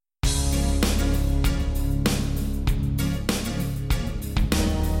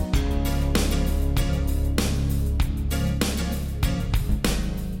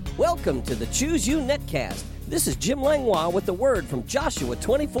Welcome to the Choose You Netcast. This is Jim Langlois with the word from Joshua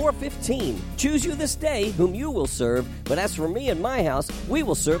 24:15. Choose you this day whom you will serve, but as for me and my house, we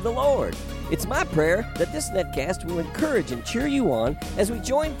will serve the Lord. It's my prayer that this netcast will encourage and cheer you on as we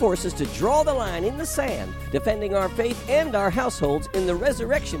join forces to draw the line in the sand, defending our faith and our households in the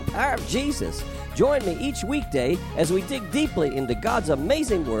resurrection power of Jesus. Join me each weekday as we dig deeply into God's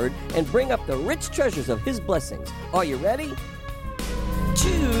amazing word and bring up the rich treasures of His blessings. Are you ready?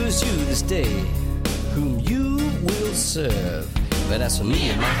 Choose you this day whom you will serve. But as for me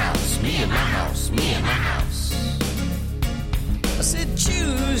and my house, me and my house, me and my house. I said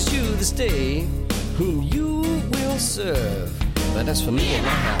choose you this day whom you will serve. But as for me and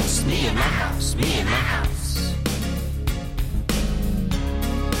my house, me and my house, me and my house.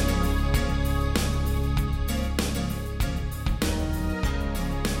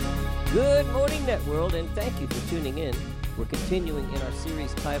 Good morning, Networld, and thank you for tuning in. We're continuing in our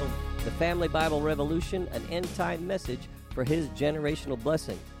series titled The Family Bible Revolution, an end-time message for His generational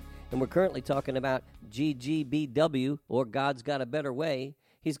blessing. And we're currently talking about GGBW, or God's Got a Better Way.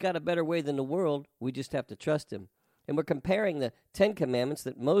 He's got a better way than the world. We just have to trust Him. And we're comparing the 10 commandments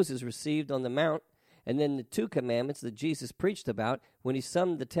that Moses received on the Mount and then the 2 commandments that Jesus preached about when He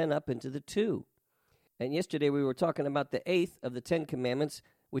summed the 10 up into the 2. And yesterday we were talking about the 8th of the 10 commandments,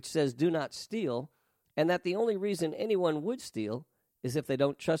 which says, do not steal, and that the only reason anyone would steal is if they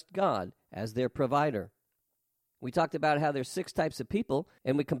don't trust God as their provider. We talked about how there's 6 types of people,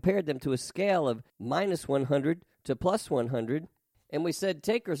 and we compared them to a scale of minus 100 to plus 100, and we said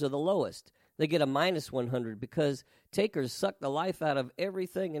takers are the lowest. They get a minus 100 because takers suck the life out of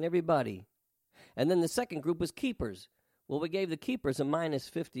everything and everybody. And then the second group was keepers. Well, we gave the keepers a minus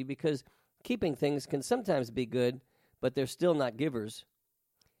 50 because keeping things can sometimes be good, but they're still not givers.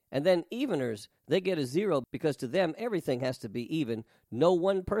 And then eveners, they get a 0 because to them everything has to be even. No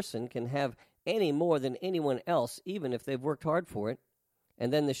one person can have any more than anyone else, even if they've worked hard for it.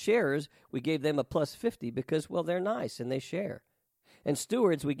 And then the sharers, we gave them a plus 50 because, well, they're nice and they share. And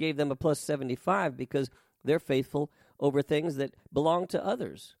stewards, we gave them a plus 75 because they're faithful over things that belong to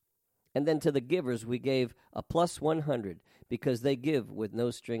others. And then to the givers, we gave a plus 100 because they give with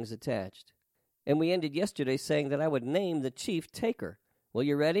no strings attached. And we ended yesterday saying that I would name the chief taker. Well,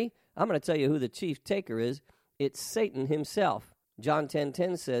 you ready? I'm going to tell you who the chief taker is. It's Satan himself. John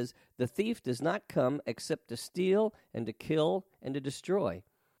 10:10 says, the thief does not come except to steal and to kill and to destroy.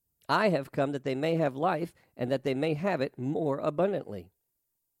 I have come that they may have life and that they may have it more abundantly.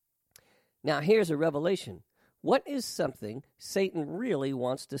 Now, here's a revelation. What is something Satan really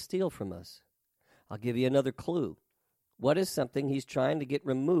wants to steal from us? I'll give you another clue. What is something he's trying to get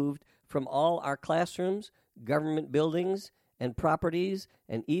removed from all our classrooms, government buildings, and properties,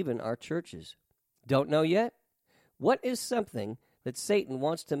 and even our churches? Don't know yet? What is something that Satan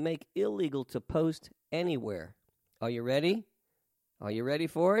wants to make illegal to post anywhere? Are you ready? Are you ready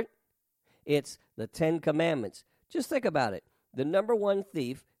for it? It's the 10 Commandments. Just think about it. The number one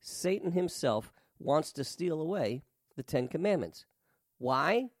thief, Satan himself, wants to steal away the 10 Commandments.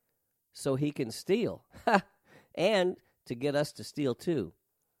 Why? So he can steal. And to get us to steal too.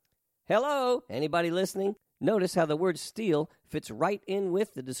 Hello? Anybody listening? Notice how the word steal fits right in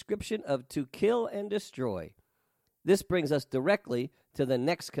with the description of to kill and destroy. This brings us directly to the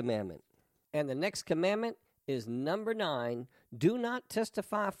next commandment. And the next commandment is number 9. Do not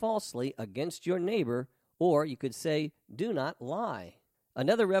testify falsely against your neighbor, or you could say, do not lie.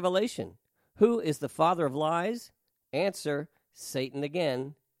 Another revelation. Who is the father of lies? Answer, Satan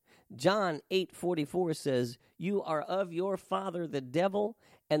again. John 8:44 says, you are of your father the devil,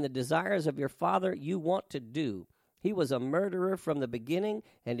 and the desires of your father you want to do. He was a murderer from the beginning,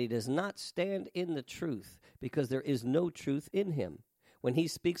 and he does not stand in the truth, because there is no truth in him. When he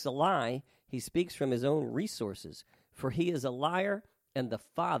speaks a lie, he speaks from his own resources, for he is a liar and the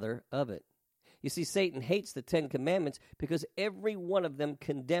father of it. You see, Satan hates the 10 Commandments because every one of them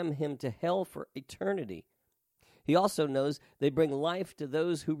condemn him to hell for eternity. He also knows they bring life to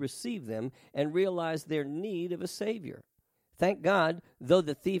those who receive them and realize their need of a Savior. Thank God, though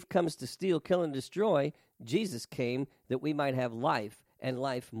the thief comes to steal, kill, and destroy, Jesus came that we might have life and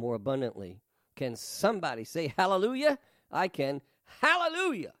life more abundantly. Can somebody say hallelujah? I can.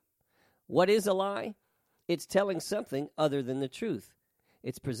 Hallelujah! What is a lie? It's telling something other than the truth.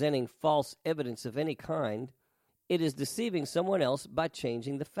 It's presenting false evidence of any kind. It is deceiving someone else by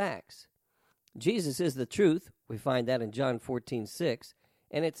changing the facts. Jesus is the truth. We find that in John 14:6,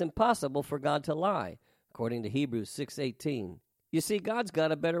 and it's impossible for God to lie, according to Hebrews 6:18. You see, God's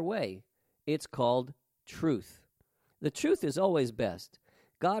got a better way. It's called truth. The truth is always best.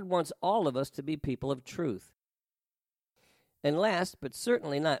 God wants all of us to be people of truth. And last, but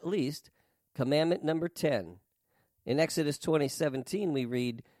certainly not least, commandment number 10. In Exodus 20:17 we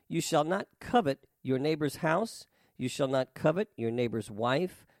read, "You shall not covet your neighbor's house, you shall not covet your neighbor's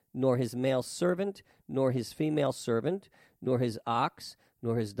wife, nor his male servant, nor his female servant, nor his ox,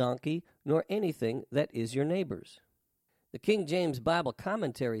 nor his donkey, nor anything that is your neighbor's." The King James Bible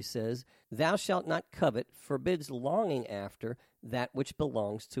commentary says, "Thou shalt not covet" forbids longing after that which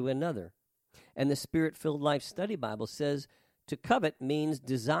belongs to another. And the Spirit-Filled Life Study Bible says, to covet means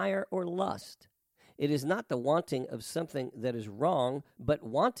desire or lust. It is not the wanting of something that is wrong, but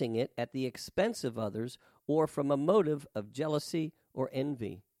wanting it at the expense of others or from a motive of jealousy or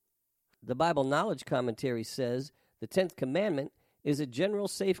envy. The Bible Knowledge Commentary says, the 10th commandment is a general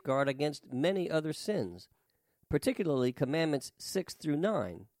safeguard against many other sins, particularly commandments 6 through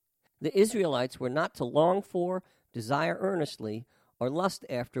 9. The Israelites were not to long for, desire earnestly, or lust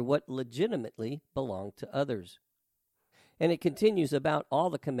after what legitimately belonged to others. And it continues about all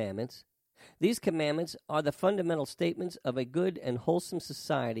the commandments. These commandments are the fundamental statements of a good and wholesome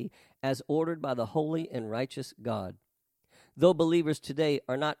society as ordered by the holy and righteous God. Though believers today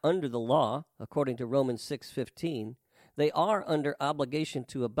are not under the law, according to Romans 6:15, they are under obligation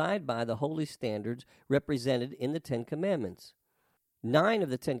to abide by the holy standards represented in the 10 Commandments. 9 of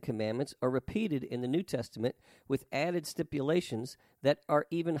the 10 Commandments are repeated in the New Testament with added stipulations that are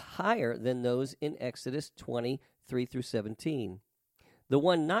even higher than those in Exodus 20:3 through 17. The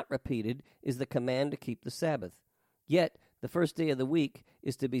one not repeated is the command to keep the Sabbath. Yet, the first day of the week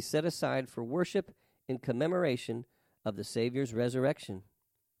is to be set aside for worship in commemoration of the Savior's resurrection.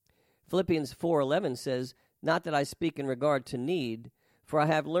 Philippians 4:11 says, "Not that I speak in regard to need, for I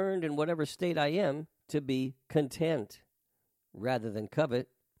have learned in whatever state I am to be content, rather than covet."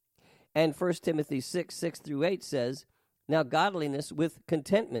 And 1 Timothy 6:6 through 8 says, "Now godliness with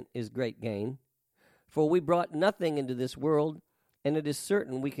contentment is great gain. For we brought nothing into this world, and it is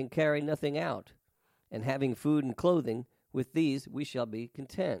certain we can carry nothing out. And having food and clothing, with these we shall be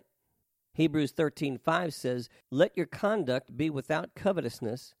content." Hebrews 13:5 says, "Let your conduct be without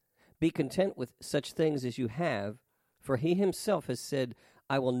covetousness. Be content with such things as you have, for he himself has said,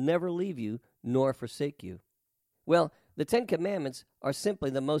 I will never leave you nor forsake you." Well, the 10 Commandments are simply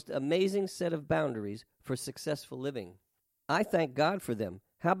the most amazing set of boundaries for successful living. I thank God for them.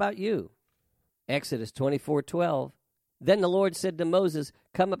 How about you? Exodus 24:12. "Then the Lord said to Moses,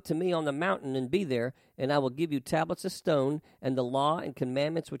 Come up to me on the mountain and be there, and I will give you tablets of stone and the law and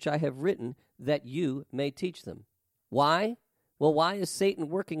commandments which I have written, that you may teach them." Why? Well, why is Satan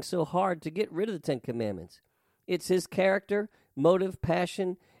working so hard to get rid of the 10 Commandments? It's his character, motive,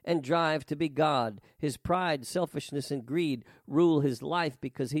 passion, and drive to be God. His pride, selfishness, and greed rule his life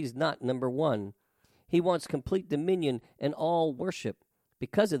because he's not number one. He wants complete dominion and all worship.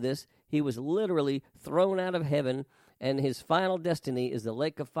 Because of this, he was literally thrown out of heaven, and his final destiny is the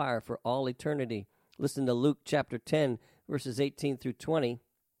lake of fire for all eternity. Listen to Luke chapter 10, verses 18 through 20.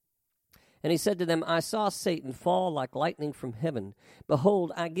 "And he said to them, I saw Satan fall like lightning from heaven.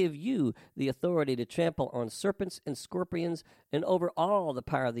 Behold, I give you the authority to trample on serpents and scorpions and over all the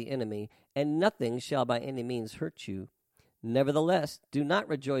power of the enemy, and nothing shall by any means hurt you. Nevertheless, do not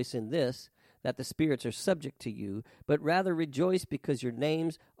rejoice in this, that the spirits are subject to you, but rather rejoice because your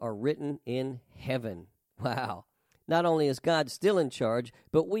names are written in heaven." Wow. Not only is God still in charge,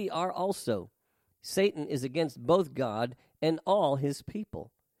 but we are also. Satan is against both God and all his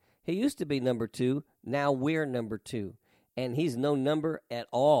people. He used to be number 2, now we're number 2, and he's no number at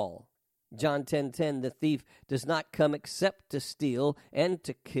all. John 10:10, "The thief does not come except to steal and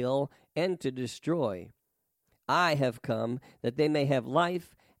to kill and to destroy. I have come that they may have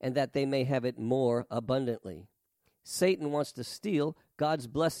life and that they may have it more abundantly." Satan wants to steal God's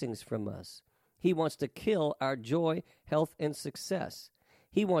blessings from us. He wants to kill our joy, health, and success.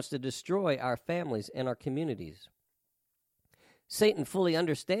 He wants to destroy our families and our communities. Satan fully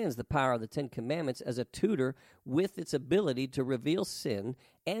understands the power of the 10 Commandments as a tutor with its ability to reveal sin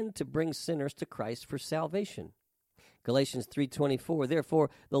and to bring sinners to Christ for salvation. Galatians 3:24, "Therefore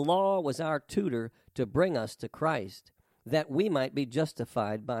the law was our tutor to bring us to Christ, that we might be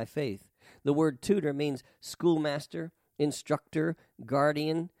justified by faith." The word tutor means schoolmaster, instructor,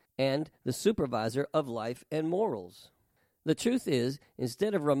 guardian, and the supervisor of life and morals. The truth is,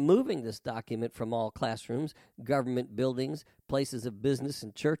 instead of removing this document from all classrooms, government buildings, places of business,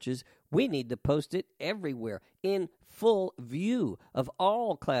 and churches, we need to post it everywhere in full view of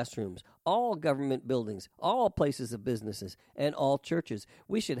all classrooms, all government buildings, all places of businesses, and all churches.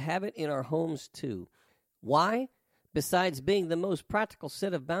 We should have it in our homes too. Why? Besides being the most practical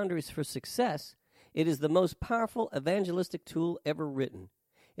set of boundaries for success, it is the most powerful evangelistic tool ever written.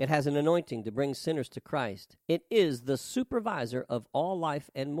 It has an anointing to bring sinners to Christ. It is the supervisor of all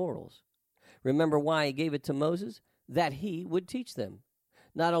life and morals. Remember why he gave it to Moses? That he would teach them.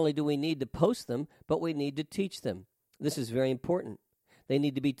 Not only do we need to post them, but we need to teach them. This is very important. They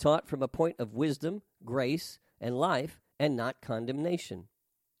need to be taught from a point of wisdom, grace, and life, and not condemnation.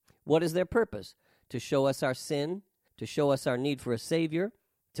 What is their purpose? To show us our sin, to show us our need for a Savior,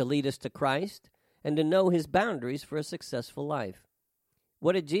 to lead us to Christ, and to know his boundaries for a successful life.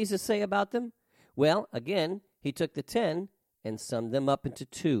 What did Jesus say about them? Well, again, he took the 10 and summed them up into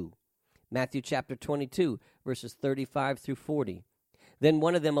 2. Matthew chapter 22, verses 35 through 40. Then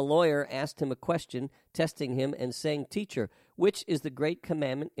one of them, a lawyer, asked him a question, testing him and saying, Teacher, which is the great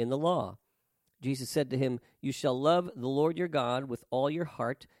commandment in the law? Jesus said to him, You shall love the Lord your God with all your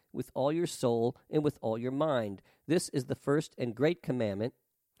heart, with all your soul, and with all your mind. This is the first and great commandment.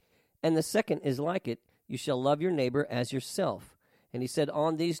 And the second is like it, You shall love your neighbor as yourself. And he said,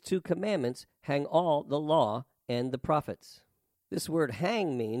 On these 2 commandments hang all the law and the prophets. This word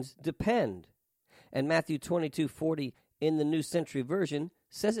hang means depend. And Matthew 22:40 in the New Century Version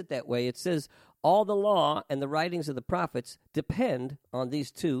says it that way. It says, all the law and the writings of the prophets depend on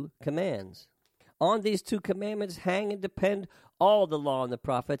these 2 commands. On these 2 commandments hang and depend all the law and the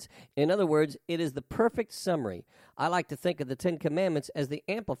prophets. In other words, it is the perfect summary. I like to think of the 10 commandments as the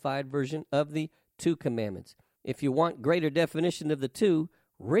amplified version of the 2 commandments. If you want greater definition of the 2,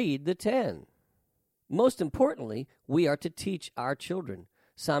 read the 10. Most importantly, we are to teach our children.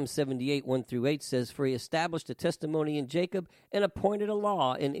 Psalm 78, 1 through 8 says, For he established a testimony in Jacob and appointed a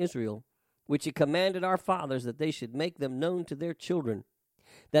law in Israel, which he commanded our fathers that they should make them known to their children,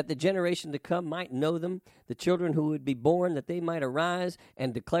 that the generation to come might know them, the children who would be born, that they might arise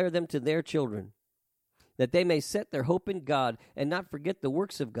and declare them to their children, that they may set their hope in God and not forget the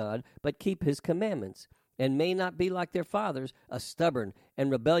works of God, but keep his commandments, and may not be like their fathers, a stubborn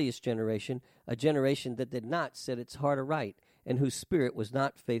and rebellious generation, a generation that did not set its heart aright, and whose spirit was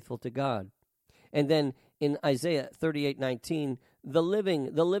not faithful to God. And then in Isaiah 38:19, the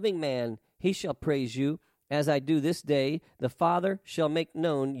living man, he shall praise you, as I do this day. The Father shall make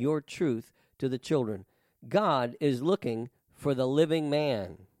known your truth to the children. God is looking for the living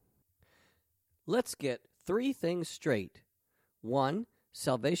man. Let's get 3 things straight. 1,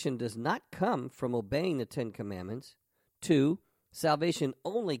 salvation does not come from obeying the 10 commandments. 2, salvation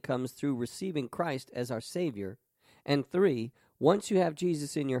only comes through receiving Christ as our Savior. And 3, once you have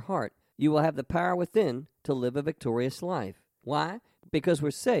Jesus in your heart, you will have the power within to live a victorious life. Why? Because we're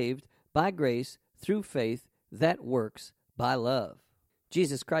saved by grace through faith that works by love.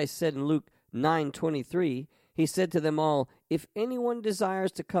 Jesus Christ said in Luke 9:23, he said to them all, If anyone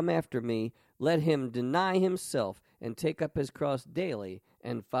desires to come after me, let him deny himself and take up his cross daily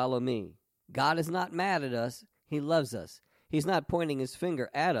and follow me. God is not mad at us. He loves us. He's not pointing his finger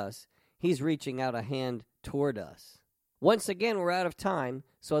at us. He's reaching out a hand toward us. Once again, we're out of time,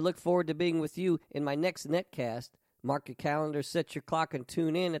 so I look forward to being with you in my next netcast. Mark your calendar, set your clock, and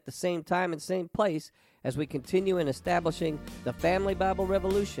tune in at the same time and same place as we continue in establishing the Family Bible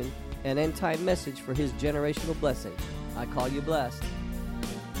Revolution, an end-time message for his generational blessing. I call you blessed.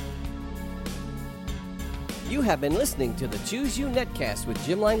 You have been listening to the Choose You Netcast with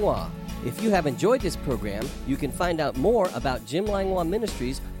Jim Langlois. If you have enjoyed this program, you can find out more about Jim Langlois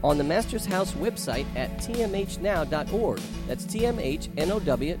Ministries on the Master's House website at tmhnow.org. That's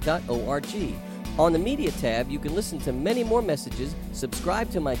tmhnow.org. On the Media tab, you can listen to many more messages, subscribe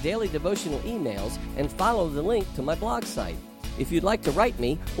to my daily devotional emails, and follow the link to my blog site. If you'd like to write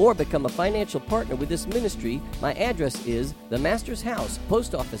me or become a financial partner with this ministry, my address is The Master's House,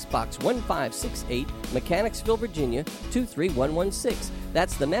 Post Office Box 1568, Mechanicsville, Virginia, 23116.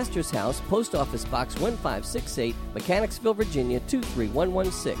 That's The Master's House, Post Office Box 1568, Mechanicsville, Virginia,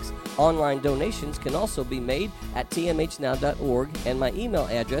 23116. Online donations can also be made at tmhnow.org, and my email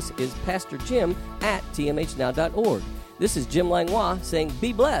address is pastorjim@tmhnow.org. This is Jim Langlois saying,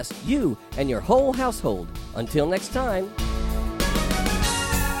 be blessed, you and your whole household. Until next time.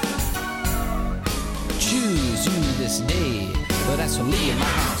 Choose you this day, but that's for me and my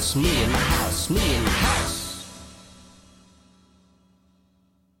house, me and my house, me and my house.